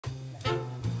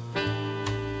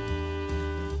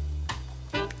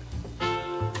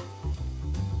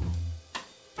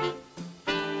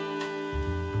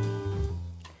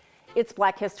It's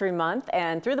Black History Month,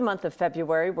 and through the month of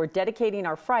February, we're dedicating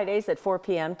our Fridays at 4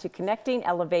 p.m. to connecting,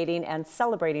 elevating, and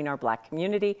celebrating our Black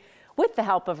community with the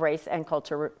help of race and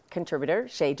culture contributor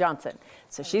Shay Johnson.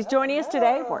 So she's joining us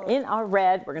today. We're in our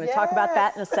red. We're going to talk about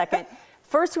that in a second.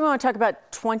 First, we want to talk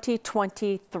about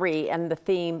 2023 and the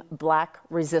theme Black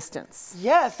Resistance.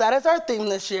 Yes, that is our theme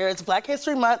this year. It's Black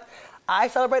History Month. I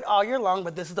celebrate all year long,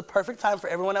 but this is the perfect time for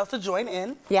everyone else to join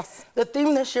in. Yes. The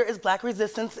theme this year is Black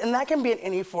Resistance, and that can be in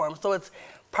any form. So it's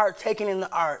partaking in the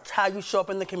arts, how you show up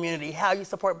in the community, how you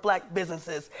support Black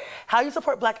businesses, how you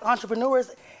support Black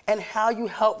entrepreneurs, and how you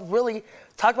help really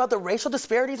talk about the racial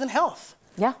disparities in health.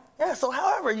 Yeah. Yeah, so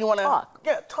however you want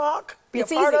to talk, be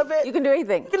it's a part easy. of it. You can do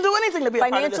anything. You can do anything to be a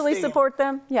part of this Financially thing. support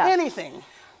them. Yeah. Anything.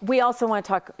 We also want to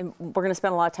talk, we're going to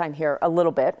spend a lot of time here, a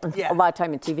little bit, a lot of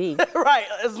time in TV. Right,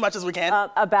 as much as we can.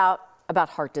 About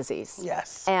heart disease.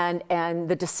 Yes. And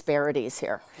the disparities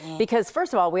here. Because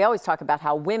first of all, we always talk about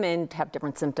how women have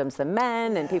different symptoms than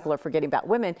men, and people are forgetting about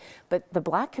women, but the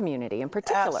Black community in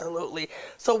particular. Absolutely.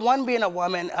 So one being a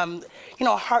woman, you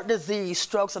know, heart disease,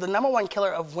 strokes are the #1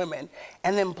 killer of women,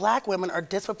 and then Black women are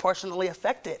disproportionately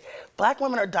affected. Black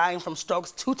women are dying from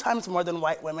strokes 2 times more than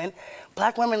white women.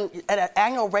 Black women, at an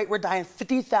annual rate, we're dying,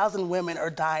 50,000 women are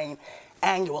dying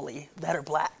annually that are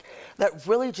Black, that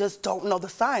really just don't know the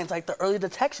signs, like the early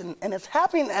detection, and it's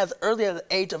happening as early as the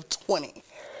age of 20.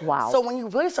 Wow. So when you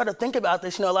really start to think about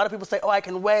this, you know, a lot of people say, oh, I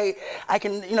can wait, I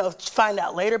can, you know, find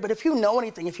out later. But if you know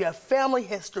anything, if you have family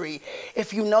history,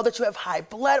 if you know that you have high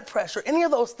blood pressure, any of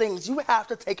those things, you have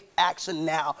to take action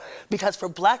now. Because for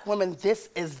Black women, this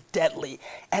is deadly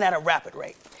and at a rapid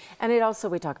rate. And it also,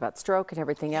 we talk about stroke and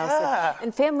everything else.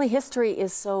 And family history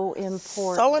is so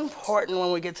important. So important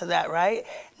when we get to that, right?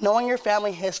 Knowing your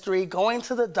family history, going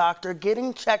to the doctor,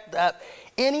 getting checked up,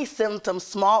 any symptoms,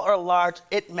 small or large,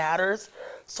 it matters.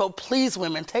 So please,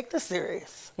 women, take this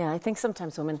serious. Yeah, I think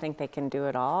sometimes women think they can do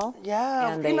it all.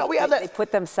 Yeah, and they, you know, we have that. They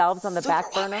put themselves on the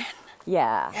back burner.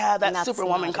 Yeah. Yeah, that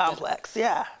superwoman complex.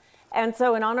 Yeah. And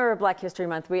so in honor of Black History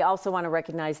Month, we also want to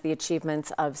recognize the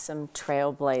achievements of some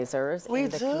trailblazers in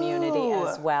the community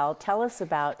as well. Tell us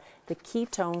about the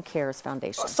Ketone Cares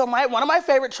Foundation. So one of my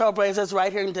favorite trailblazers right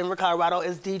here in Denver, Colorado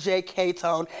is DJ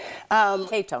K-Tone.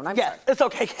 K-Tone, I'm sorry. It's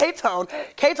okay, K-Tone.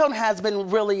 K-Tone has been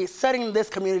really setting this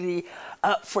community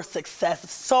up for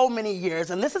success so many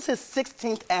years, and this is his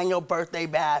 16th annual birthday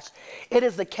bash. It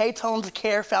is the Ketone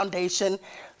Care Foundation.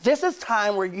 This is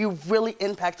time where you really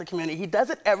impact the community. He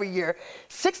does it every year,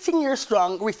 16 years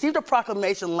strong, received a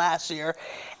proclamation last year,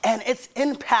 and it's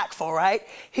impactful, right?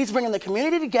 He's bringing the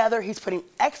community together. He's putting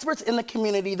experts in the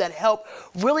community that help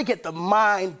really get the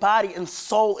mind, body, and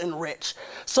soul enriched.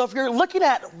 So if you're looking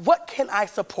at what can I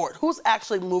support, who's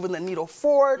actually moving the needle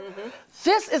forward,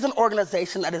 this is an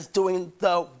organization that is doing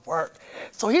the work.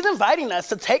 So he's inviting us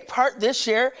to take part this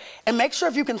year and make sure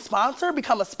if you can sponsor,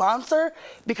 become a sponsor,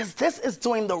 because this is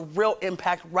doing the real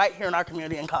impact right here in our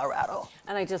community in Colorado.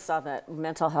 And I just saw that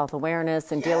mental health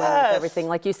awareness and dealing with everything,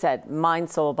 like you said, mind,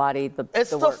 soul, body,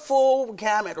 It's the full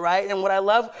gamut, right? And what I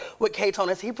love with K-Tone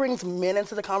is he brings men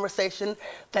into the conversation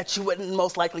that you wouldn't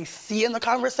most likely see in the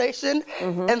conversation.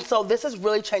 And so this is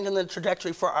really changing the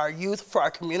trajectory for our youth, for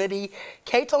our community.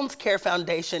 K-Tone's Care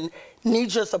Foundation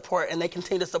needs your support, and they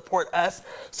continue to support us.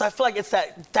 So I feel like it's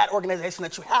that organization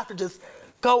that you have to just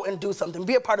go and do something,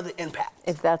 be a part of the impact.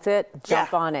 If that's it,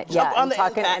 jump on it. Jump on the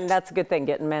impact. And that's a good thing,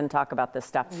 getting men to talk about this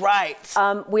stuff. Right.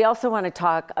 We also want to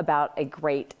talk about a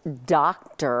great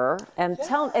doctor, and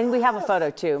we have a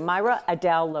photo too, Myra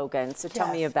Adele Logan. So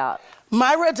tell me about.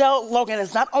 Myra Adele Logan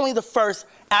is not only the first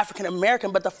African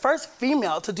American, but the first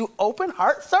female to do open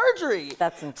heart surgery.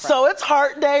 That's incredible. So it's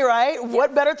Heart Day, right? Yep.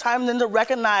 What better time than to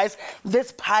recognize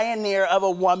this pioneer of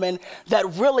a woman that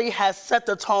really has set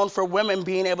the tone for women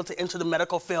being able to enter the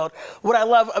medical field. What I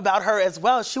love about her as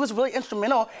well, she was really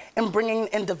instrumental in bringing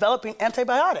and developing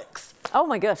antibiotics. Oh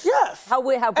my gosh. Yes. How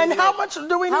much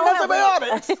do we need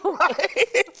antibiotics?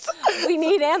 Right? We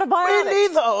need antibiotics. We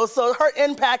need those. So her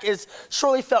impact is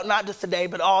surely felt not just today,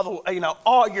 but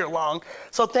all year long.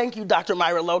 So thank you, Dr.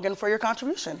 Myra Logan, for your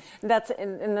contribution. That's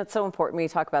so important. We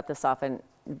talk about this often.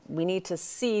 We need to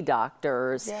see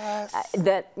doctors. Yes.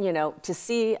 To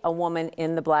see a woman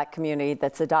in the Black community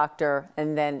that's a doctor,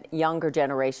 and then younger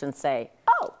generations say,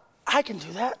 oh, I can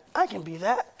do that. I can be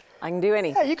that. I can do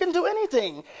anything. Yeah, you can do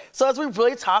anything. So as we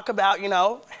really talk about,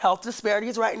 health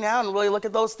disparities right now and really look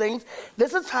at those things,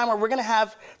 this is a time where we're going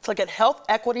to look at health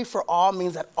equity for all,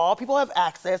 means that all people have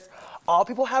access, all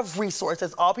people have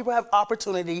resources, all people have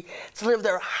opportunity to live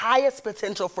their highest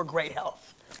potential for great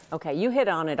health. Okay, you hit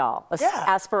on it all. Yeah.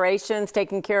 Aspirations,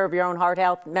 taking care of your own heart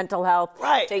health, mental health.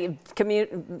 Right.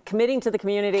 Committing to the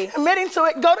community. Committing to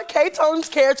it. Go to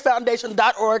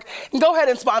KTonesCaresFoundation.org and go ahead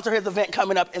and sponsor his event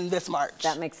coming up in this March.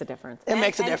 That makes a difference. It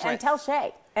makes a difference. And tell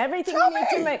Shay everything Tell you need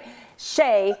me. to make.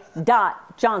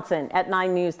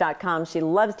 Shay.Johnson@9news.com. She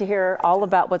loves to hear all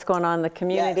about what's going on in the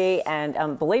community. Yes.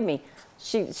 And believe me,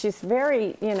 she's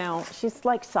very, she's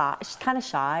like shy. She's kind of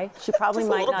shy. She probably Just a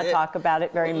might little not bit. talk about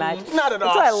it very much. Not at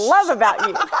all. That's what I love about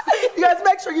you. You guys,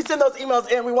 make sure you send those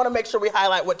emails in. We want to make sure we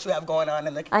highlight what you have going on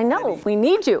in the I community. know. We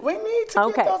need you. We need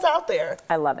to get those out there.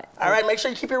 I love it. All right, make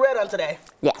sure you keep your red on today.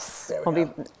 Yes. There we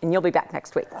go. And you'll be back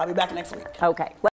next week. I'll be back next week. Okay.